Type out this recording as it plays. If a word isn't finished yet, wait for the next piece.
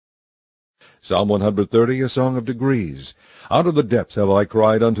Psalm 130, a song of degrees. Out of the depths have I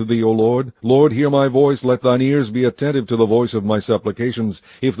cried unto thee, O Lord. Lord, hear my voice. Let thine ears be attentive to the voice of my supplications.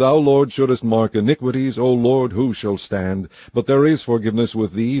 If thou, Lord, shouldest mark iniquities, O Lord, who shall stand? But there is forgiveness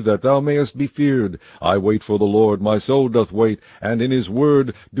with thee, that thou mayest be feared. I wait for the Lord, my soul doth wait, and in his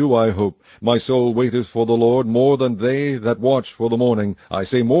word do I hope. My soul waiteth for the Lord more than they that watch for the morning. I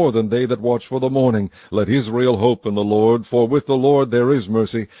say more than they that watch for the morning. Let Israel hope in the Lord, for with the Lord there is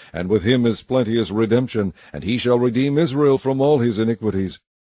mercy, and with him is plenteous redemption, and he shall redeem Israel from all his iniquities.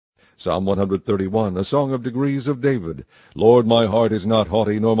 Psalm 131, a song of degrees of David. Lord, my heart is not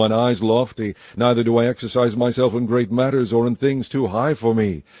haughty, nor mine eyes lofty, neither do I exercise myself in great matters, or in things too high for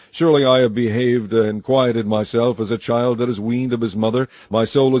me. Surely I have behaved and quieted myself as a child that is weaned of his mother. My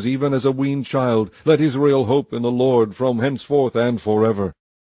soul is even as a weaned child. Let Israel hope in the Lord from henceforth and forever.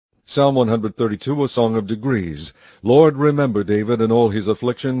 Psalm 132, a song of degrees. Lord, remember David and all his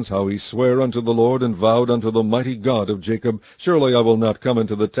afflictions, how he sware unto the Lord, and vowed unto the mighty God of Jacob. Surely I will not come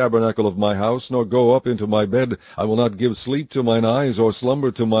into the tabernacle of my house, nor go up into my bed. I will not give sleep to mine eyes, or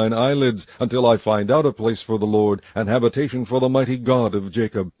slumber to mine eyelids, until I find out a place for the Lord, an habitation for the mighty God of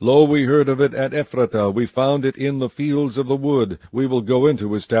Jacob. Lo, we heard of it at Ephratah, we found it in the fields of the wood. We will go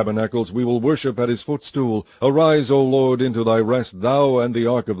into his tabernacles, we will worship at his footstool. Arise, O Lord, into thy rest, thou and the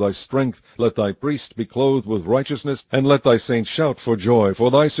ark of thy strength. Let thy priests be clothed with righteousness, and let thy saints shout for joy. For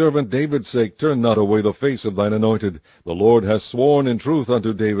thy servant David's sake, turn not away the face of thine anointed. The Lord hath sworn in truth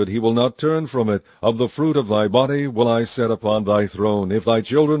unto David, he will not turn from it. Of the fruit of thy body will I set upon thy throne. If thy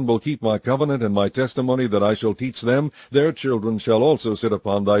children will keep my covenant and my testimony that I shall teach them, their children shall also sit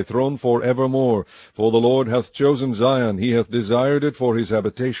upon thy throne for evermore. For the Lord hath chosen Zion, he hath desired it for his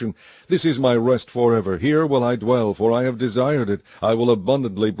habitation. This is my rest forever. Here will I dwell, for I have desired it. I will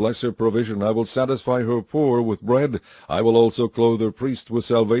abundantly bless her provision. I will satisfy her poor with bread. I will also clothe her priests with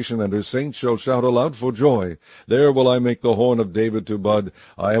salvation, and her saints shall shout aloud for joy. There will I make the horn of David to bud.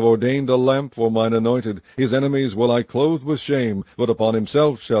 I have ordained a lamp for mine anointed. His enemies will I clothe with shame, but upon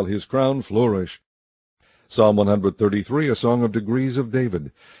himself shall his crown flourish. Psalm 133, a song of degrees of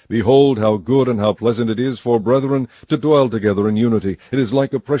David. Behold, how good and how pleasant it is for brethren to dwell together in unity. It is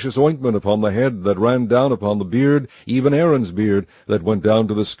like a precious ointment upon the head that ran down upon the beard, even Aaron's beard, that went down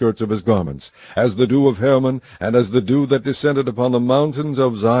to the skirts of his garments, as the dew of Hermon, and as the dew that descended upon the mountains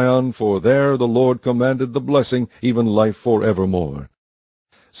of Zion, for there the Lord commanded the blessing, even life for evermore.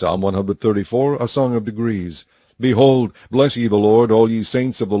 Psalm 134, a song of degrees. Behold, bless ye the Lord, all ye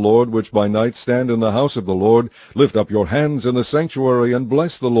saints of the Lord, which by night stand in the house of the Lord. Lift up your hands in the sanctuary, and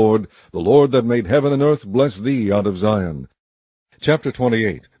bless the Lord. The Lord that made heaven and earth bless thee out of Zion. Chapter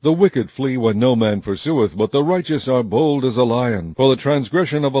 28. The wicked flee when no man pursueth, but the righteous are bold as a lion. For the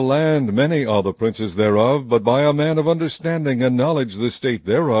transgression of a land many are the princes thereof, but by a man of understanding and knowledge the state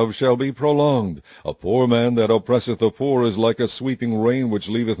thereof shall be prolonged. A poor man that oppresseth the poor is like a sweeping rain which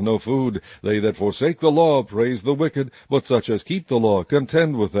leaveth no food. They that forsake the law praise the wicked, but such as keep the law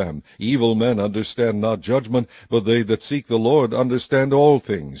contend with them. Evil men understand not judgment, but they that seek the Lord understand all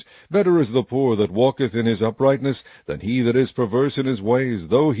things. Better is the poor that walketh in his uprightness, than he that is perverse in his ways,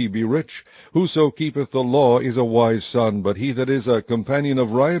 though he be rich. Whoso keepeth the law is a wise son, but he that is a companion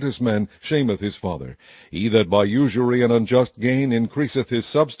of riotous men shameth his father. He that by usury and unjust gain increaseth his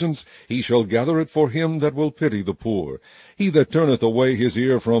substance, he shall gather it for him that will pity the poor. He that turneth away his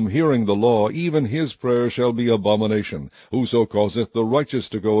ear from hearing the law, even his prayer shall be abomination. Whoso causeth the righteous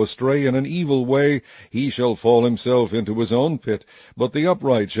to go astray in an evil way, he shall fall himself into his own pit, but the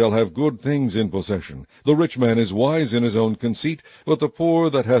upright shall have good things in possession. The rich man is wise in his own conceit, but the poor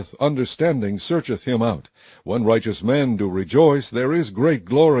that hath understanding searcheth him out. When righteous men do rejoice, there is great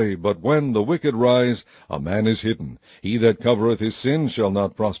glory, but when the wicked rise, a man is hidden. He that covereth his sins shall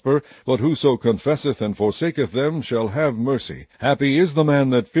not prosper, but whoso confesseth and forsaketh them shall have mercy. Happy is the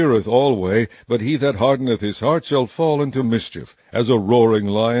man that feareth alway, but he that hardeneth his heart shall fall into mischief. As a roaring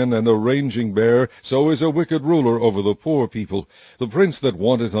lion and a raging bear, so is a wicked ruler over the poor people. The prince that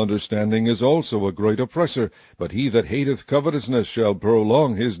wanteth understanding is also a great oppressor, but he that hateth covetousness shall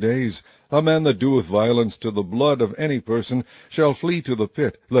prolong his days. A man that doeth violence to the blood of any person shall flee to the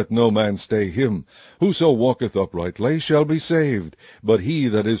pit. Let no man stay him. Whoso walketh uprightly shall be saved, but he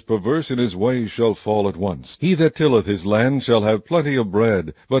that is perverse in his ways shall fall at once. He that tilleth his land shall have plenty of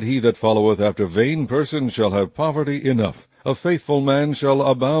bread, but he that followeth after vain persons shall have poverty enough. A faithful man shall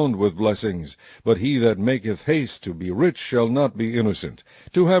abound with blessings, but he that maketh haste to be rich shall not be innocent.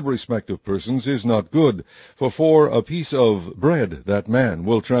 To have respect of persons is not good, for a piece of bread that man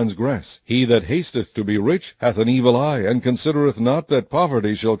will transgress. He that hasteth to be rich hath an evil eye, and considereth not that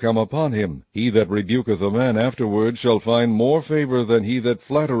poverty shall come upon him. He that rebuketh a man afterward shall find more favor than he that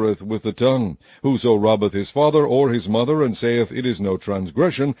flattereth with the tongue. Whoso robbeth his father or his mother, and saith, It is no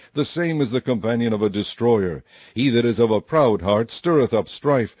transgression, the same is the companion of a destroyer. He that is of a proud heart stirreth up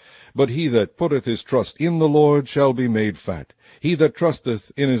strife, but he that putteth his trust in the Lord shall be made fat. He that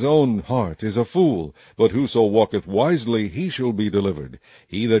trusteth in his own heart is a fool, but whoso walketh wisely, he shall be delivered.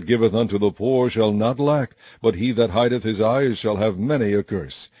 He that giveth unto the poor shall not lack, but he that hideth his eyes shall have many a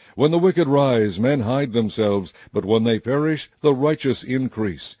curse. When the wicked rise, men hide themselves, but when they perish, the righteous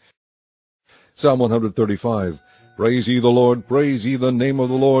increase. Psalm 135. Praise ye the Lord, praise ye the name of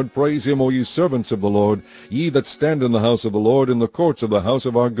the Lord, praise him, O ye servants of the Lord, ye that stand in the house of the Lord, in the courts of the house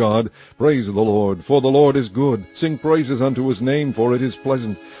of our God. Praise the Lord, for the Lord is good. Sing praises unto his name, for it is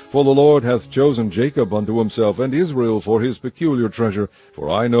pleasant. For the Lord hath chosen Jacob unto himself, and Israel for his peculiar treasure. For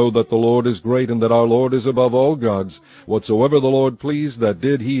I know that the Lord is great, and that our Lord is above all gods. Whatsoever the Lord pleased, that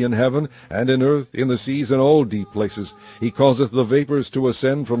did he in heaven, and in earth, in the seas, and all deep places. He causeth the vapors to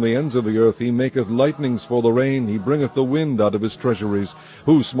ascend from the ends of the earth. He maketh lightnings for the rain. He bringeth the wind out of his treasuries.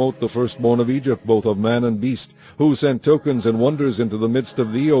 Who smote the firstborn of Egypt, both of man and beast? Who sent tokens and wonders into the midst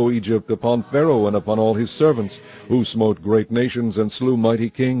of thee, O Egypt, upon Pharaoh and upon all his servants? Who smote great nations and slew mighty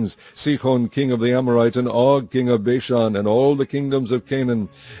kings? Sihon king of the Amorites, and Og king of Bashan, and all the kingdoms of Canaan,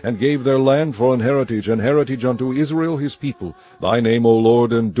 and gave their land for an heritage unto Israel his people. Thy name, O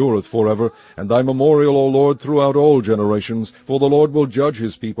Lord, endureth forever, and thy memorial, O Lord, throughout all generations. For the Lord will judge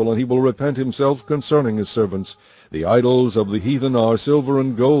his people, and he will repent himself concerning his servants. The idols of the heathen are silver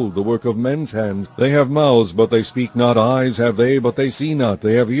and gold, the work of men's hands. They have mouths, but they speak not. Eyes have they, but they see not.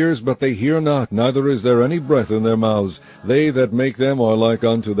 They have ears, but they hear not. Neither is there any breath in their mouths. They that make them are like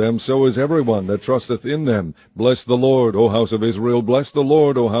unto them. So is every one that trusteth in them. Bless the Lord, O house of Israel. Bless the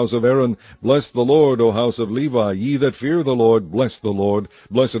Lord, O house of Aaron. Bless the Lord, O house of Levi. Ye that fear the Lord, bless the Lord.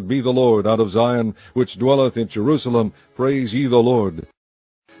 Blessed be the Lord out of Zion, which dwelleth in Jerusalem. Praise ye the Lord.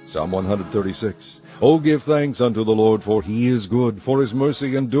 Psalm 136. O give thanks unto the Lord, for he is good, for his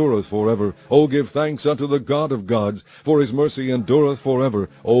mercy endureth forever. O give thanks unto the God of gods, for his mercy endureth forever.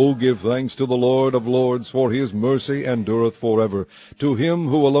 O give thanks to the Lord of lords, for his mercy endureth forever. To him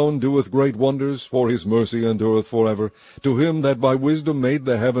who alone doeth great wonders, for his mercy endureth forever. To him that by wisdom made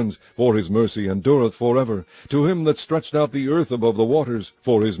the heavens, for his mercy endureth forever. To him that stretched out the earth above the waters,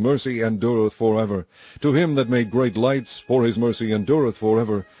 for his mercy endureth forever. To him that made great lights, for his mercy endureth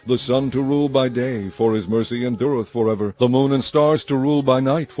forever. The sun to rule by day, for his mercy endureth forever. The moon and stars to rule by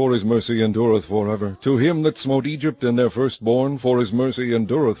night, for his mercy endureth forever. To him that smote Egypt and their firstborn, for his mercy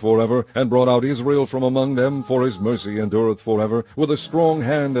endureth forever, and brought out Israel from among them, for his mercy endureth forever, with a strong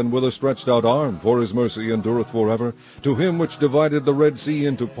hand and with a stretched out arm, for his mercy endureth forever. To him which divided the Red Sea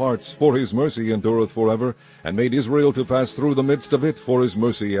into parts, for his mercy endureth forever, and made Israel to pass through the midst of it, for his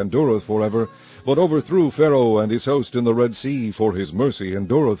mercy endureth forever. But overthrew Pharaoh and his host in the Red Sea, for his mercy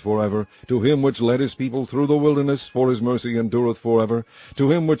endureth forever. To him which led his people through the wilderness, for his mercy endureth forever. To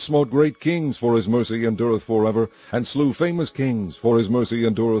him which smote great kings, for his mercy endureth forever, and slew famous kings, for his mercy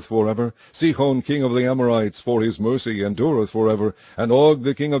endureth forever. Sihon king of the Amorites, for his mercy endureth forever, and Og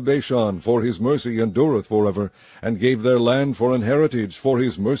the king of Bashan, for his mercy endureth forever, and gave their land for an heritage, for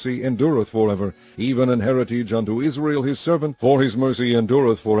his mercy endureth forever, even an heritage unto Israel his servant, for his mercy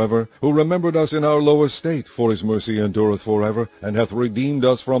endureth forever, who remembered us in our low estate, for his mercy endureth forever, and hath redeemed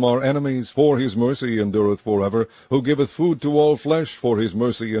us from our enemies, for his mercy endureth forever, who giveth food to all flesh, for his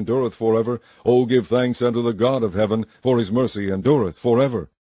mercy endureth forever. O give thanks unto the God of heaven, for his mercy endureth forever.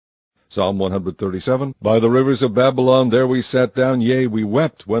 Psalm 137. By the rivers of Babylon there we sat down, yea, we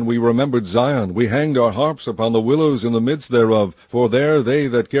wept, when we remembered Zion. We hanged our harps upon the willows in the midst thereof. For there they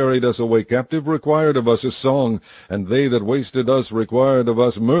that carried us away captive required of us a song, and they that wasted us required of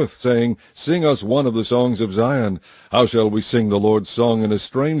us mirth, saying, Sing us one of the songs of Zion. How shall we sing the Lord's song in a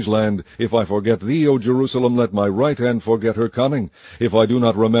strange land? If I forget thee, O Jerusalem, let my right hand forget her cunning. If I do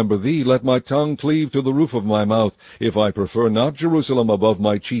not remember thee, let my tongue cleave to the roof of my mouth. If I prefer not Jerusalem above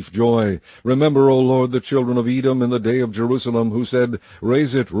my chief joy. Remember, O Lord, the children of Edom in the day of Jerusalem, who said,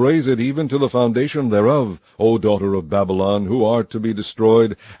 raise it, even to the foundation thereof. O daughter of Babylon, who art to be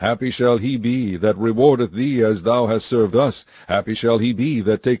destroyed, happy shall he be that rewardeth thee as thou hast served us. Happy shall he be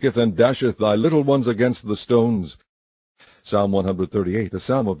that taketh and dasheth thy little ones against the stones. Psalm 138, a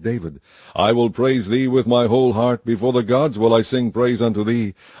psalm of David. I will praise thee with my whole heart. Before the gods will I sing praise unto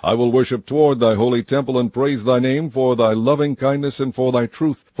thee. I will worship toward thy holy temple, and praise thy name for thy loving kindness and for thy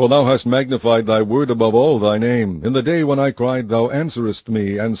truth. For thou hast magnified thy word above all thy name. In the day when I cried, thou answerest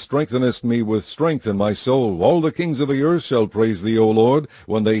me, and strengthenest me with strength in my soul. All the kings of the earth shall praise thee, O Lord,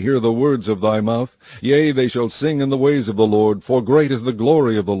 when they hear the words of thy mouth. Yea, they shall sing in the ways of the Lord, for great is the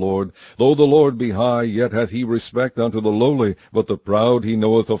glory of the Lord. Though the Lord be high, yet hath he respect unto the lowly, but the proud he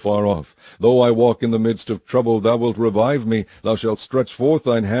knoweth afar off. Though I walk in the midst of trouble, thou wilt revive me. Thou shalt stretch forth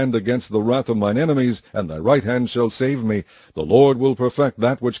thine hand against the wrath of mine enemies, and thy right hand shall save me. The Lord will perfect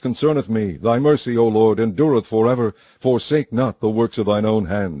that which concerneth me. Thy mercy, O Lord, endureth forever. Forsake not the works of thine own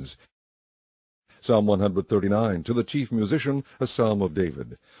hands. Psalm 139, to the chief musician, a psalm of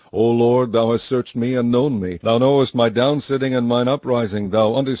David. O Lord, thou hast searched me and known me. Thou knowest my downsitting and mine uprising.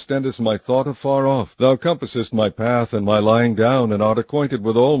 Thou understandest my thought afar off. Thou compassest my path and my lying down, and art acquainted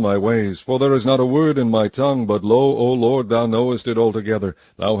with all my ways. For there is not a word in my tongue, but lo, O Lord, thou knowest it altogether.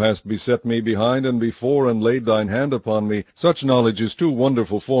 Thou hast beset me behind and before, and laid thine hand upon me. Such knowledge is too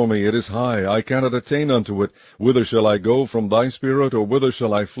wonderful for me. It is high. I cannot attain unto it. Whither shall I go from thy spirit, or whither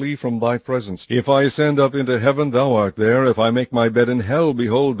shall I flee from thy presence? If I ascend up into heaven, thou art there. If I make my bed in hell,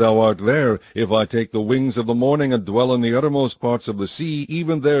 behold, thou art there. If I take the wings of the morning, and dwell in the uttermost parts of the sea,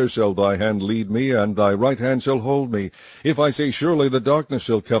 even there shall thy hand lead me, and thy right hand shall hold me. If I say, surely the darkness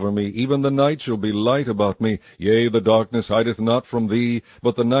shall cover me, even the night shall be light about me. Yea, the darkness hideth not from thee,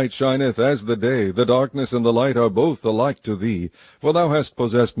 but the night shineth as the day. The darkness and the light are both alike to thee. For thou hast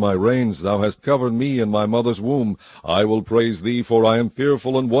possessed my reins, thou hast covered me in my mother's womb. I will praise thee, for I am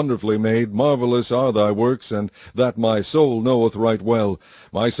fearful and wonderfully made. Marvelous are thy works, and that my soul knoweth right well.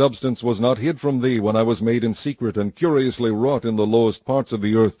 My substance was not hid from thee when I was made in secret, and curiously wrought in the lowest parts of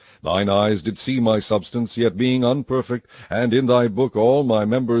the earth. Thine eyes did see my substance, yet being unperfect, and in thy book all my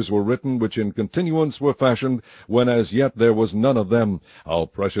members were written, which in continuance were fashioned, when as yet there was none of them. How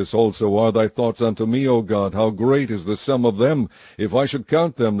precious also are thy thoughts unto me, O God! How great is the sum of them! If I should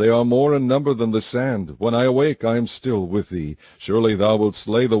count them, they are more in number than the sand. When I awake, I am still with thee. Surely thou wilt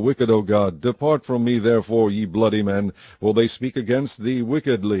slay the wicked, O God. Depart from me, therefore, ye bloody men, for they speak against thee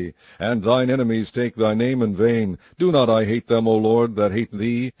wickedly, and thine enemies take thy name in vain. Do not I hate them, O Lord, that hate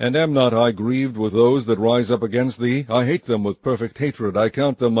thee? And am not I grieved with those that rise up against thee? I hate them with perfect hatred. I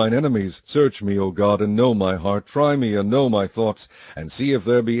count them mine enemies. Search me, O God, and know my heart. Try me, and know my thoughts, and see if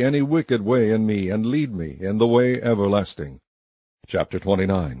there be any wicked way in me, and lead me in the way everlasting. Chapter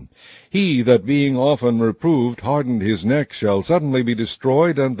 29. He that being often reproved hardened his neck shall suddenly be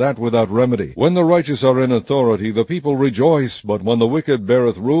destroyed, and that without remedy. When the righteous are in authority, the people rejoice, but when the wicked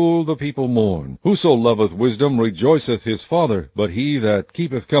beareth rule, the people mourn. Whoso loveth wisdom rejoiceth his father, but he that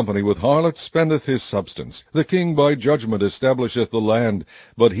keepeth company with harlots spendeth his substance. The king by judgment establisheth the land,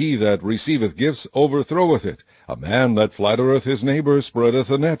 but he that receiveth gifts overthroweth it. A man that flattereth his neighbor spreadeth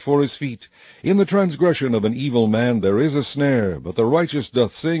a net for his feet. In the transgression of an evil man there is a snare, but the righteous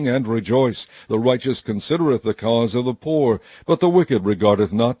doth sing and rejoice. The righteous considereth the cause of the poor, but the wicked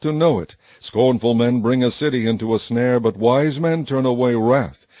regardeth not to know it. Scornful men bring a city into a snare, but wise men turn away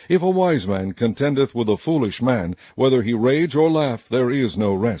wrath. If a wise man contendeth with a foolish man, whether he rage or laugh, there is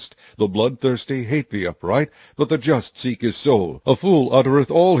no rest. The bloodthirsty hate the upright, but the just seek his soul. A fool uttereth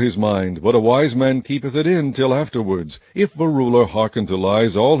all his mind, but a wise man keepeth it in till afterwards. If a ruler hearken to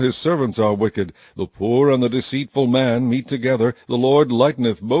lies, all his servants are wicked. The poor and the deceitful man meet together. The Lord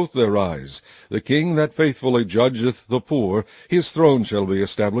lighteneth both their eyes. The king that faithfully judgeth the poor, his throne shall be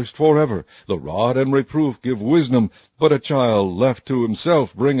established forever. The rod and reproof give wisdom, but a child left to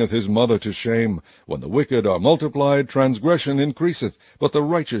himself bringeth his mother to shame. When the wicked are multiplied, transgression increaseth, but the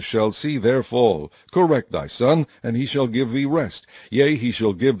righteous shall see their fall. Correct thy son, and he shall give thee rest. Yea, he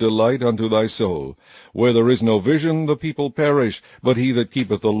shall give delight unto thy soul. Where there is no vision, the people perish, but he that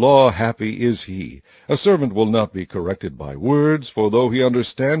keepeth the law, happy is he. A servant will not be corrected by words, for though he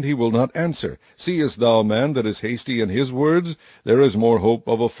understand, he will not answer. Seest thou a man that is hasty in his words? There is more hope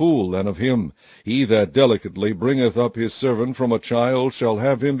of a fool than of him. He that delicately bringeth up his servant from a child shall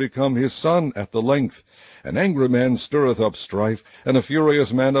have him become his son at the length. An angry man stirreth up strife, and a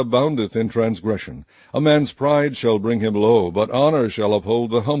furious man aboundeth in transgression. A man's pride shall bring him low, but honor shall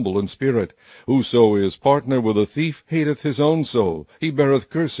uphold the humble in spirit. Whoso is partner with a thief hateth his own soul. He beareth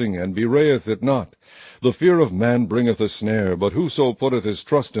cursing, and bewrayeth it not. The fear of man bringeth a snare, but whoso putteth his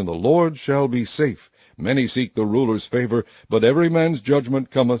trust in the Lord shall be safe. Many seek the ruler's favor, but every man's judgment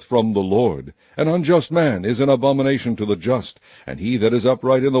cometh from the Lord. An unjust man is an abomination to the just, and he that is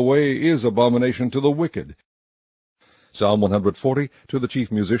upright in the way is abomination to the wicked. Psalm 140, to the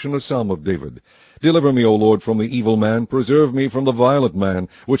chief musician, a psalm of David. Deliver me, O Lord, from the evil man. Preserve me from the violent man,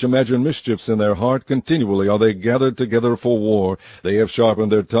 which imagine mischiefs in their heart. Continually are they gathered together for war. They have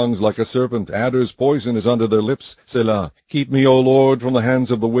sharpened their tongues like a serpent. Adder's poison is under their lips. Selah. Keep me, O Lord, from the hands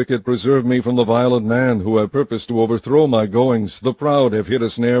of the wicked. Preserve me from the violent man, who have purposed to overthrow my goings. The proud have hid a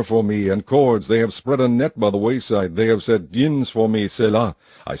snare for me, and cords. They have spread a net by the wayside. They have set gins for me. Selah.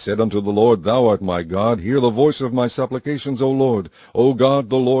 I said unto the Lord, Thou art my God. Hear the voice of my supplications, O Lord. O God,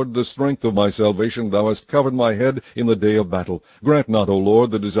 the Lord, the strength of my salvation. Thou hast covered my head in the day of battle. Grant not, O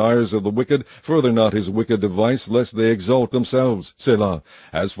Lord, the desires of the wicked. Further not his wicked device, lest they exalt themselves. Selah.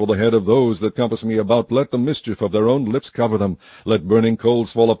 As for the head of those that compass me about, let the mischief of their own lips cover them. Let burning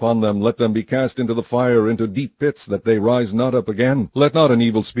coals fall upon them. Let them be cast into the fire, into deep pits, that they rise not up again. Let not an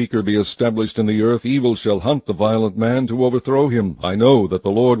evil speaker be established in the earth. Evil shall hunt the violent man to overthrow him. I know that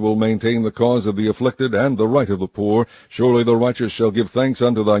the Lord will maintain the cause of the afflicted and the right of the poor. Surely the righteous shall give thanks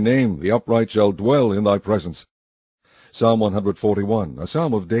unto thy name. The upright shall dwell in thy presence. Psalm 141, a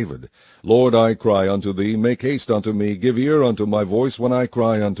psalm of David. Lord, I cry unto thee, make haste unto me, give ear unto my voice when I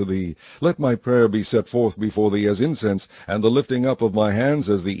cry unto thee. Let my prayer be set forth before thee as incense, and the lifting up of my hands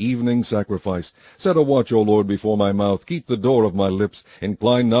as the evening sacrifice. Set a watch, O Lord, before my mouth, keep the door of my lips.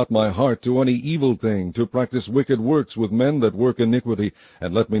 Incline not my heart to any evil thing, to practice wicked works with men that work iniquity,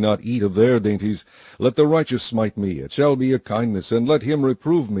 and let me not eat of their dainties. Let the righteous smite me, it shall be a kindness, and let him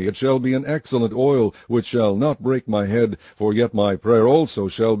reprove me, it shall be an excellent oil, which shall not break my head. For yet my prayer also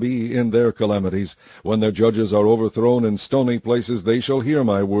shall be in their calamities. When their judges are overthrown in stony places, they shall hear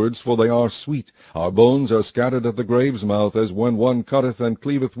my words, for they are sweet. Our bones are scattered at the grave's mouth, as when one cutteth and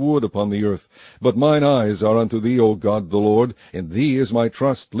cleaveth wood upon the earth. But mine eyes are unto thee, O God the Lord. In thee is my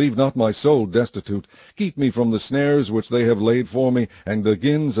trust. Leave not my soul destitute. Keep me from the snares which they have laid for me, and the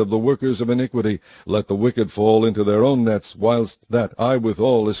gins of the workers of iniquity. Let the wicked fall into their own nets, whilst that I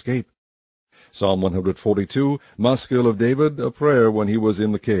withal escape. Psalm 142, Maskil of David, a prayer when he was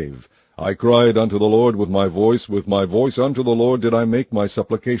in the cave. I cried unto the Lord with my voice unto the Lord did I make my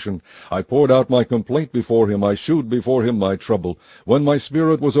supplication. I poured out my complaint before him, I shewed before him my trouble. When my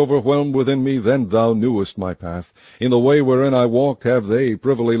spirit was overwhelmed within me, then thou knewest my path. In the way wherein I walked have they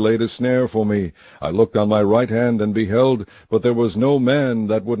privily laid a snare for me. I looked on my right hand and beheld, but there was no man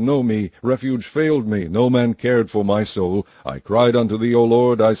that would know me. Refuge failed me, no man cared for my soul. I cried unto thee, O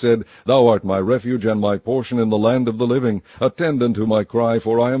Lord, I said, Thou art my refuge and my portion in the land of the living. Attend unto my cry,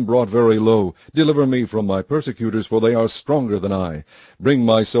 for I am brought very low. Deliver me from my persecutors, for they are stronger than I. Bring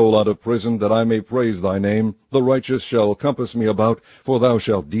my soul out of prison, that I may praise thy name. The righteous shall compass me about, for thou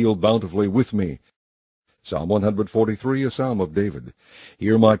shalt deal bountifully with me. Psalm 143, a psalm of David.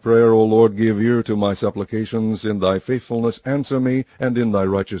 Hear my prayer, O Lord, give ear to my supplications. In thy faithfulness answer me, and in thy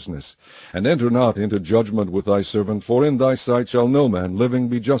righteousness. And enter not into judgment with thy servant, for in thy sight shall no man living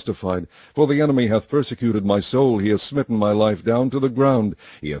be justified. For the enemy hath persecuted my soul, he hath smitten my life down to the ground.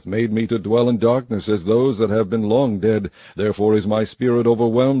 He hath made me to dwell in darkness, as those that have been long dead. Therefore is my spirit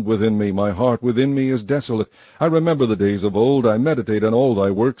overwhelmed within me, my heart within me is desolate. I remember the days of old, I meditate on all thy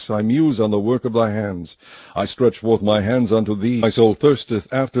works, I muse on the work of thy hands. I stretch forth my hands unto thee. My soul thirsteth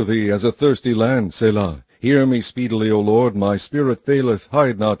after thee as a thirsty land. Selah. Hear me speedily, O Lord. My spirit faileth.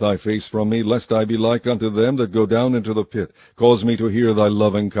 Hide not thy face from me, lest I be like unto them that go down into the pit. Cause me to hear thy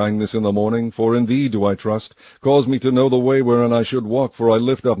loving kindness in the morning, for in thee do I trust. Cause me to know the way wherein I should walk, for I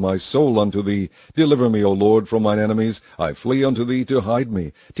lift up my soul unto thee. Deliver me, O Lord, from mine enemies. I flee unto thee to hide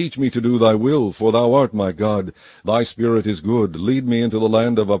me. Teach me to do thy will, for thou art my God. Thy spirit is good. Lead me into the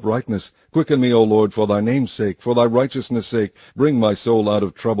land of uprightness. Quicken me, O Lord, for thy name's sake, for thy righteousness' sake. Bring my soul out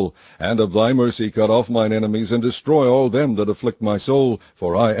of trouble, and of thy mercy cut off mine enemies, and destroy all them that afflict my soul,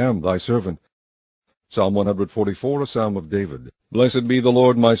 for I am thy servant. Psalm 144, a psalm of David. Blessed be the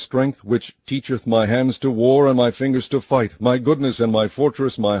Lord my strength, which teacheth my hands to war and my fingers to fight, my goodness and my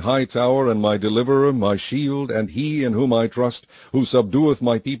fortress, my high tower and my deliverer, my shield, and he in whom I trust, who subdueth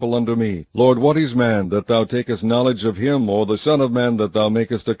my people under me. Lord, what is man, that thou takest knowledge of him, or the son of man, that thou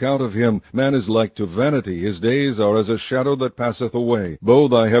makest account of him? Man is like to vanity, his days are as a shadow that passeth away. Bow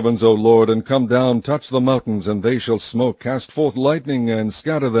thy heavens, O Lord, and come down, touch the mountains, and they shall smoke. Cast forth lightning, and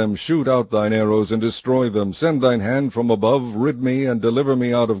scatter them. Shoot out thine arrows, and destroy them. Send thine hand from above, rid rid me, and deliver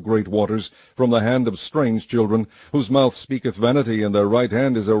me out of great waters, from the hand of strange children, whose mouth speaketh vanity, and their right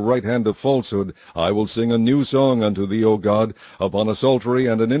hand is a right hand of falsehood. I will sing a new song unto thee, O God. Upon a psaltery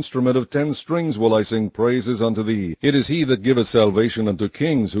and an instrument of 10 strings will I sing praises unto thee. It is he that giveth salvation unto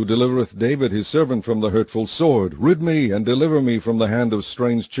kings, who delivereth David his servant from the hurtful sword. Rid me, and deliver me from the hand of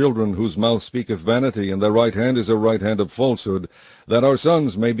strange children, whose mouth speaketh vanity, and their right hand is a right hand of falsehood, that our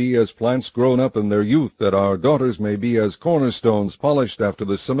sons may be as plants grown up in their youth, that our daughters may be as cornerstones polished after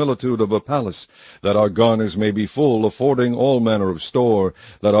the similitude of a palace, that our garners may be full, affording all manner of store,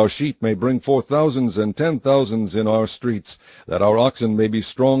 that our sheep may bring forth thousands and 10,000s in our streets, that our oxen may be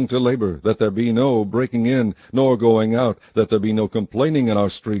strong to labor, that there be no breaking in, nor going out, that there be no complaining in our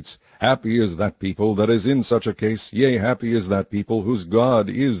streets. Happy is that people that is in such a case, yea, happy is that people whose God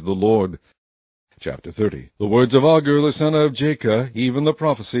is the Lord. Chapter 30. The words of Agur the son of Jakeh, even the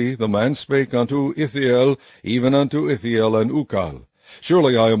prophecy, the man spake unto Ithiel, even unto Ithiel and Ukal.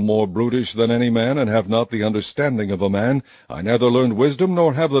 Surely I am more brutish than any man, and have not the understanding of a man. I neither learned wisdom,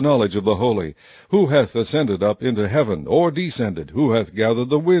 nor have the knowledge of the holy. Who hath ascended up into heaven, or descended? Who hath gathered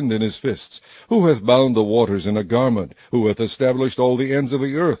the wind in his fists? Who hath bound the waters in a garment? Who hath established all the ends of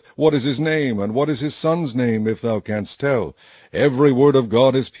the earth? What is his name, and what is his son's name, if thou canst tell? Every word of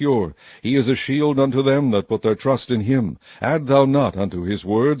God is pure. He is a shield unto them that put their trust in him. Add thou not unto his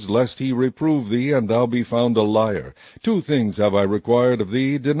words, lest he reprove thee, and thou be found a liar. 2 things have I required of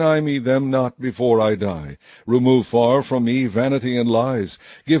thee, deny me them not before I die. Remove far from me vanity and lies.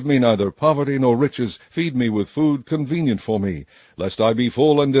 Give me neither poverty nor riches. Feed me with food convenient for me, lest I be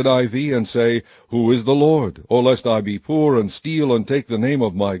full and deny thee, and say, Who is the Lord? Or lest I be poor, and steal, and take the name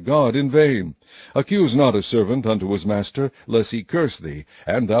of my God in vain. Accuse not a servant unto his master, lest he curse thee,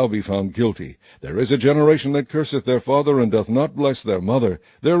 and thou be found guilty. There is a generation that curseth their father, and doth not bless their mother.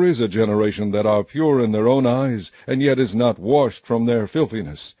 There is a generation that are pure in their own eyes, and yet is not washed from their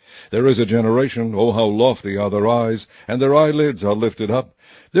filthiness. There is a generation, O how lofty are their eyes, and their eyelids are lifted up.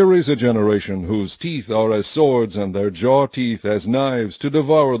 There is a generation whose teeth are as swords, and their jaw teeth as knives, to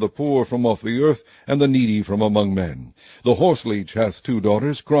devour the poor from off the earth, and the needy from among men. The horseleech hath 2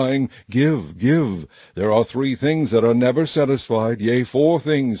 daughters, crying, Give, give. There are 3 things that are never satisfied, yea, 4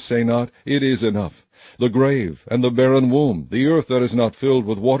 things say not, It is enough. The grave, and the barren womb, the earth that is not filled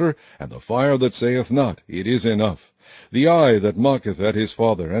with water, and the fire that saith not, It is enough. The eye that mocketh at his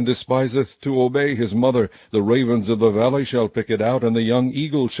father, and despiseth to obey his mother, the ravens of the valley shall pick it out, and the young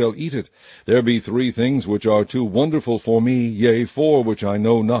eagle shall eat it. There be 3 things which are too wonderful for me, yea, 4 which I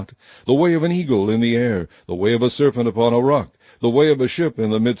know not. The way of an eagle in the air, the way of a serpent upon a rock, the way of a ship in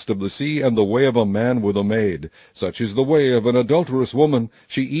the midst of the sea, and the way of a man with a maid. Such is the way of an adulterous woman.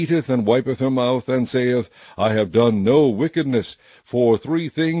 She eateth and wipeth her mouth, and saith, I have done no wickedness. For 3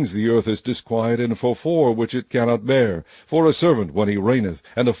 things the earth is disquiet, and for 4 which it cannot bear. For a servant when he reigneth,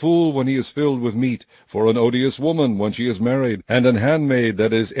 and a fool when he is filled with meat. For an odious woman when she is married, and an handmaid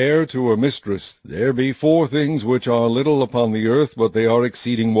that is heir to her mistress. There be 4 things which are little upon the earth, but they are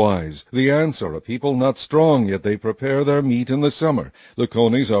exceeding wise. The ants are a people not strong, yet they prepare their meat in the summer. The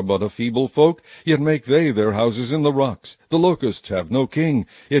conies are but a feeble folk, yet make they their houses in the rocks. The locusts have no king,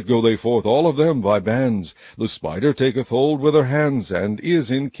 yet go they forth all of them by bands. The spider taketh hold with her hands, and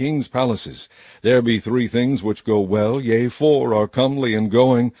is in kings' palaces. There be 3 things which go well, yea, 4 are comely in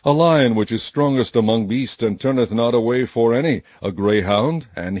going. A lion which is strongest among beasts, and turneth not away for any. A greyhound,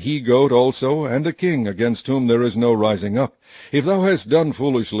 an he-goat also, and a king, against whom there is no rising up. If thou hast done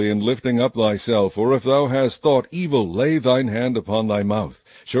foolishly in lifting up thyself, or if thou hast thought evil, lay thine hand upon thy mouth.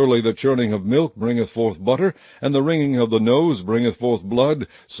 Surely the churning of milk bringeth forth butter, and the wringing of the nose bringeth forth blood,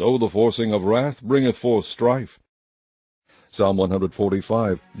 so the forcing of wrath bringeth forth strife. Psalm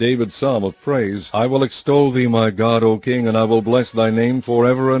 145, David's psalm of praise. I will extol thee, my God, O King, and I will bless thy name for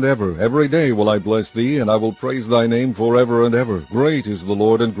ever and ever. Every day will I bless thee, and I will praise thy name for ever and ever. Great is the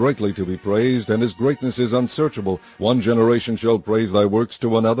Lord, and greatly to be praised, and his greatness is unsearchable. One generation shall praise thy works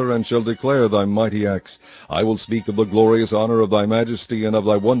to another, and shall declare thy mighty acts. I will speak of the glorious honor of thy majesty, and of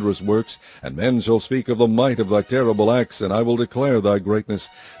thy wondrous works, and men shall speak of the might of thy terrible acts, and I will declare thy greatness.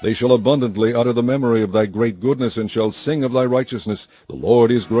 They shall abundantly utter the memory of thy great goodness, and shall sing of thy righteousness. The Lord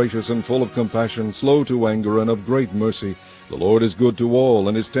is gracious and full of compassion, slow to anger, and of great mercy. The Lord is good to all,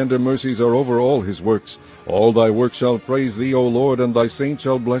 and his tender mercies are over all his works. All thy works shall praise thee, O Lord, and thy saints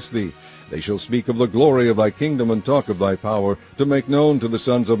shall bless thee. They shall speak of the glory of thy kingdom, and talk of thy power, to make known to the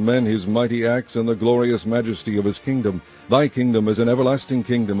sons of men his mighty acts, and the glorious majesty of his kingdom. Thy kingdom is an everlasting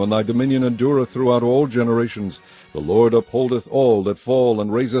kingdom, and thy dominion endureth throughout all generations. The Lord upholdeth all that fall,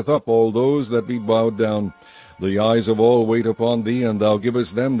 and raiseth up all those that be bowed down. The eyes of all wait upon thee, and thou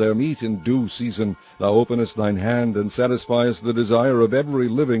givest them their meat in due season. Thou openest thine hand, and satisfiest the desire of every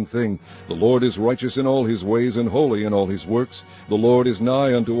living thing. The Lord is righteous in all his ways, and holy in all his works. The Lord is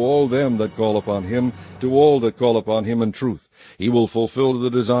nigh unto all them that call upon him, to all that call upon him in truth. He will fulfill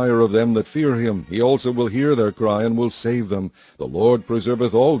the desire of them that fear him. He also will hear their cry, and will save them. The Lord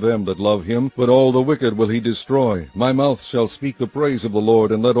preserveth all them that love him, but all the wicked will he destroy. My mouth shall speak the praise of the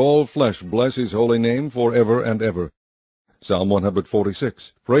Lord, and let all flesh bless his holy name for ever and ever. Psalm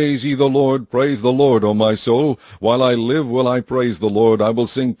 146. Praise ye the Lord, praise the Lord, O my soul. While I live will I praise the Lord. I will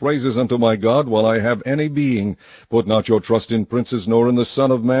sing praises unto my God while I have any being. Put not your trust in princes, nor in the Son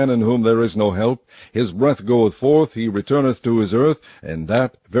of Man, in whom there is no help. His breath goeth forth, he returneth to his earth, and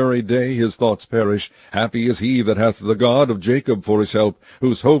that very day his thoughts perish. Happy is he that hath the God of Jacob for his help,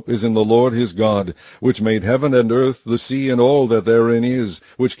 whose hope is in the Lord his God, which made heaven and earth, the sea, and all that therein is,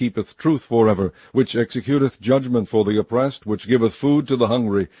 which keepeth truth forever, which executeth judgment for the oppressed, which giveth food to the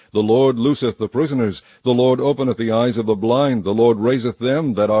hungry. The Lord looseth the prisoners. The Lord openeth the eyes of the blind. The Lord raiseth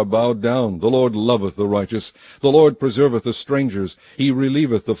them that are bowed down. The Lord loveth the righteous. The Lord preserveth the strangers. He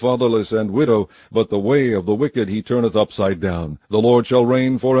relieveth the fatherless and widow, but the way of the wicked he turneth upside down. The Lord shall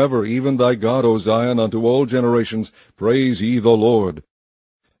reign forever, even thy God, O Zion, unto all generations. Praise ye the Lord.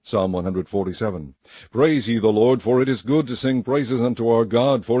 Psalm 147. Praise ye the Lord, for it is good to sing praises unto our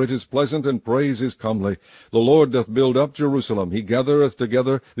God, for it is pleasant, and praise is comely. The Lord doth build up Jerusalem. He gathereth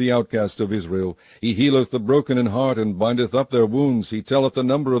together the outcasts of Israel. He healeth the broken in heart, and bindeth up their wounds. He telleth the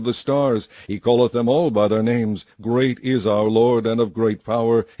number of the stars. He calleth them all by their names. Great is our Lord, and of great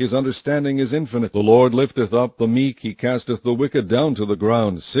power. His understanding is infinite. The Lord lifteth up the meek. He casteth the wicked down to the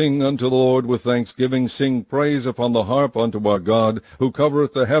ground. Sing unto the Lord with thanksgiving. Sing praise upon the harp unto our God, who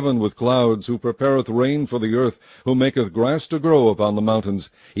covereth the heaven with clouds, who prepareth rain for the earth, who maketh grass to grow upon the mountains.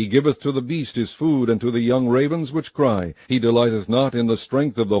 He giveth to the beast his food, and to the young ravens which cry. He delighteth not in the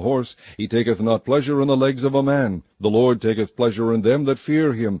strength of the horse. He taketh not pleasure in the legs of a man. The Lord taketh pleasure in them that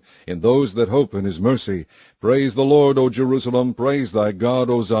fear him, in those that hope in his mercy. Praise the Lord, O Jerusalem. Praise thy God,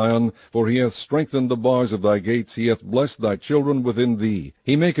 O Zion. For he hath strengthened the bars of thy gates. He hath blessed thy children within thee.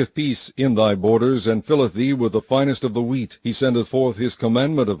 He maketh peace in thy borders, and filleth thee with the finest of the wheat. He sendeth forth his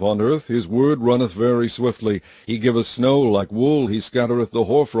commandment upon earth. His word runneth very swiftly. He giveth snow like wool. He scattereth the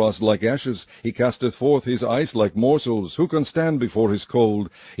hoarfrost like ashes. He casteth forth his ice like morsels. Who can stand before his cold?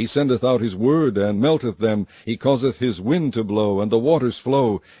 He sendeth out his word, and melteth them. He causeth his wind to blow, and the waters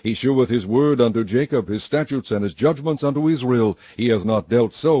flow. He sheweth his word unto Jacob, his statutes and his judgments unto Israel. He hath not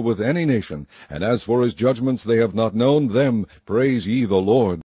dealt so with any nation. And as for his judgments, they have not known them. Praise ye the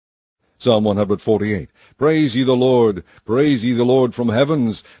Lord. Psalm 148. Praise ye the Lord. Praise ye the Lord from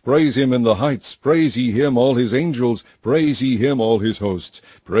heavens. Praise him in the heights. Praise ye him, all his angels. Praise ye him, all his hosts.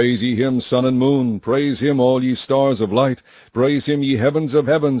 Praise ye him, sun and moon. Praise him, all ye stars of light. Praise him, ye heavens of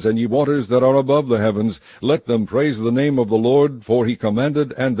heavens, and ye waters that are above the heavens. Let them praise the name of the Lord, for he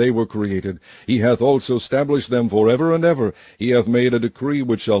commanded, and they were created. He hath also established them for ever and ever. He hath made a decree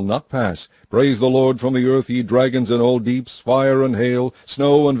which shall not pass. Praise the Lord from the earth, ye dragons in all deeps, fire and hail,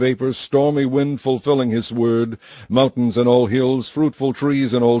 snow and vapors, stormy wind fulfilling his word, mountains and all hills, fruitful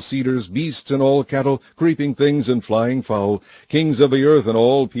trees and all cedars, beasts and all cattle, creeping things and flying fowl, kings of the earth and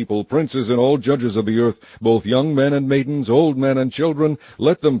all people, princes and all judges of the earth, both young men and maidens, old men and children.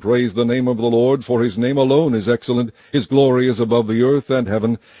 Let them praise the name of the Lord, for his name alone is excellent. His glory is above the earth and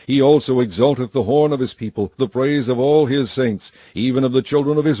heaven. He also exalteth the horn of his people, the praise of all his saints, even of the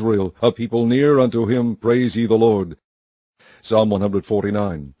children of Israel, a people near unto him. Praise ye the Lord. Psalm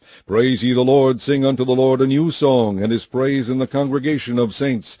 149. Praise ye the Lord, sing unto the Lord a new song, and his praise in the congregation of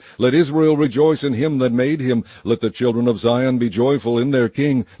saints. Let Israel rejoice in him that made him. Let the children of Zion be joyful in their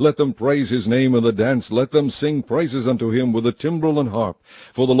king. Let them praise his name in the dance. Let them sing praises unto him with the timbrel and harp.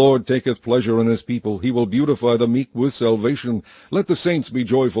 For the Lord taketh pleasure in his people. He will beautify the meek with salvation. Let the saints be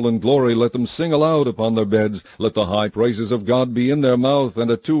joyful in glory. Let them sing aloud upon their beds. Let the high praises of God be in their mouth, and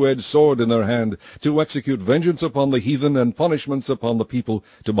a two-edged sword in their hand, to execute vengeance upon the heathen, and punishments upon the people,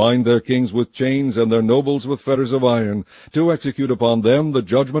 to bind their kings with chains, and their nobles with fetters of iron, to execute upon them the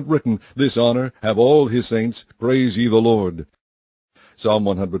judgment written. This honor have all his saints. Praise ye the Lord. Psalm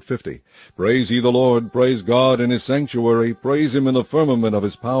 150. Praise ye the Lord. Praise God in his sanctuary. Praise him in the firmament of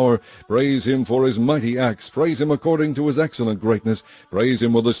his power. Praise him for his mighty acts. Praise him according to his excellent greatness. Praise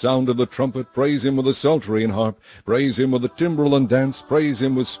him with the sound of the trumpet. Praise him with the psaltery and harp. Praise him with the timbrel and dance. Praise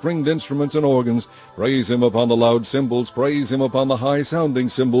him with stringed instruments and organs. Praise him upon the loud cymbals. Praise him upon the high-sounding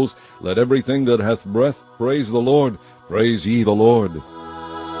cymbals. Let everything that hath breath praise the Lord. Praise ye the Lord.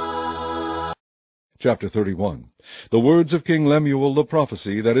 Chapter 31. The words of King Lemuel the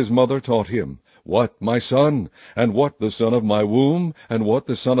prophecy that his mother taught him. What, my son? And what the son of my womb? And what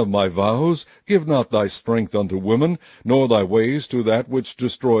the son of my vows? Give not thy strength unto women, nor thy ways to that which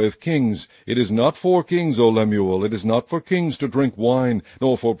destroyeth kings. It is not for kings, O Lemuel, it is not for kings to drink wine,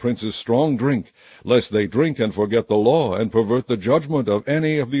 nor for princes strong drink, lest they drink and forget the law, and pervert the judgment of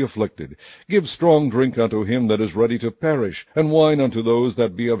any of the afflicted. Give strong drink unto him that is ready to perish, and wine unto those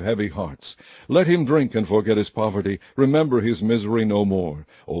that be of heavy hearts. Let him drink and forget his poverty, remember his misery no more.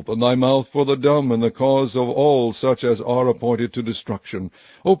 Open thy mouth for the dumb, and the cause of all such as are appointed to destruction.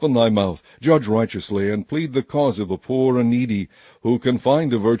 Open thy mouth, judge righteously, and plead the cause of the poor and needy. Who can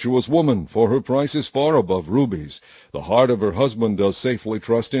find a virtuous woman? For her price is far above rubies. The heart of her husband does safely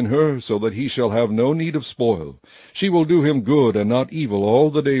trust in her, so that he shall have no need of spoil. She will do him good and not evil all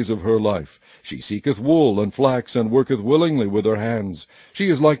the days of her life. She seeketh wool and flax, and worketh willingly with her hands. She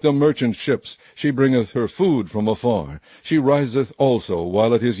is like the merchant ships. She bringeth her food from afar. She riseth also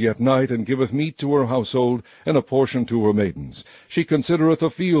while it is yet night, and giveth meat to her household, and a portion to her maidens. She considereth a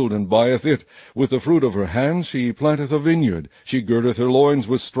field, and buyeth it. With the fruit of her hands she planteth a vineyard. She girdeth her loins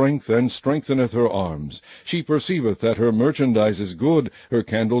with strength, and strengtheneth her arms. She perceiveth that her merchandise is good. Her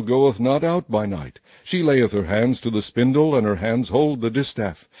candle goeth not out by night. She layeth her hands to the spindle, and her hands hold the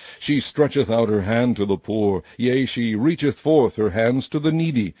distaff. She stretcheth out her hand to the poor, yea, she reacheth forth her hands to the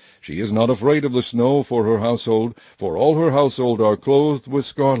needy. She is not afraid of the snow for her household, for all her household are clothed with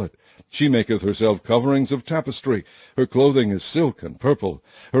scarlet. She maketh herself coverings of tapestry. Her clothing is silk and purple.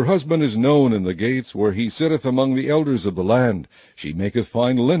 Her husband is known in the gates, where he sitteth among the elders of the land. She maketh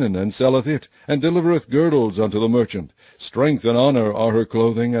fine linen, and selleth it, and delivereth girdles unto the merchant. Strength and honor are her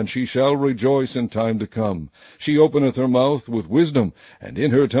clothing, and she shall rejoice in time to come. She openeth her mouth with wisdom, and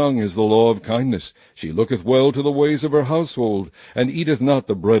in her tongue is the law of kindness. She looketh well to the ways of her household, and eateth not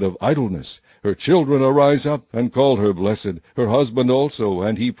the bread of idleness. Her children arise up, and call her blessed, her husband also,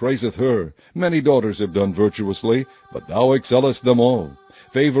 and he praiseth her. Many daughters have done virtuously, but thou excellest them all.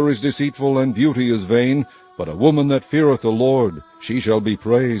 Favor is deceitful, and beauty is vain, but a woman that feareth the Lord, she shall be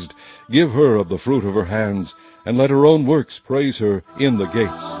praised. Give her of the fruit of her hands, and let her own works praise her in the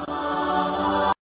gates.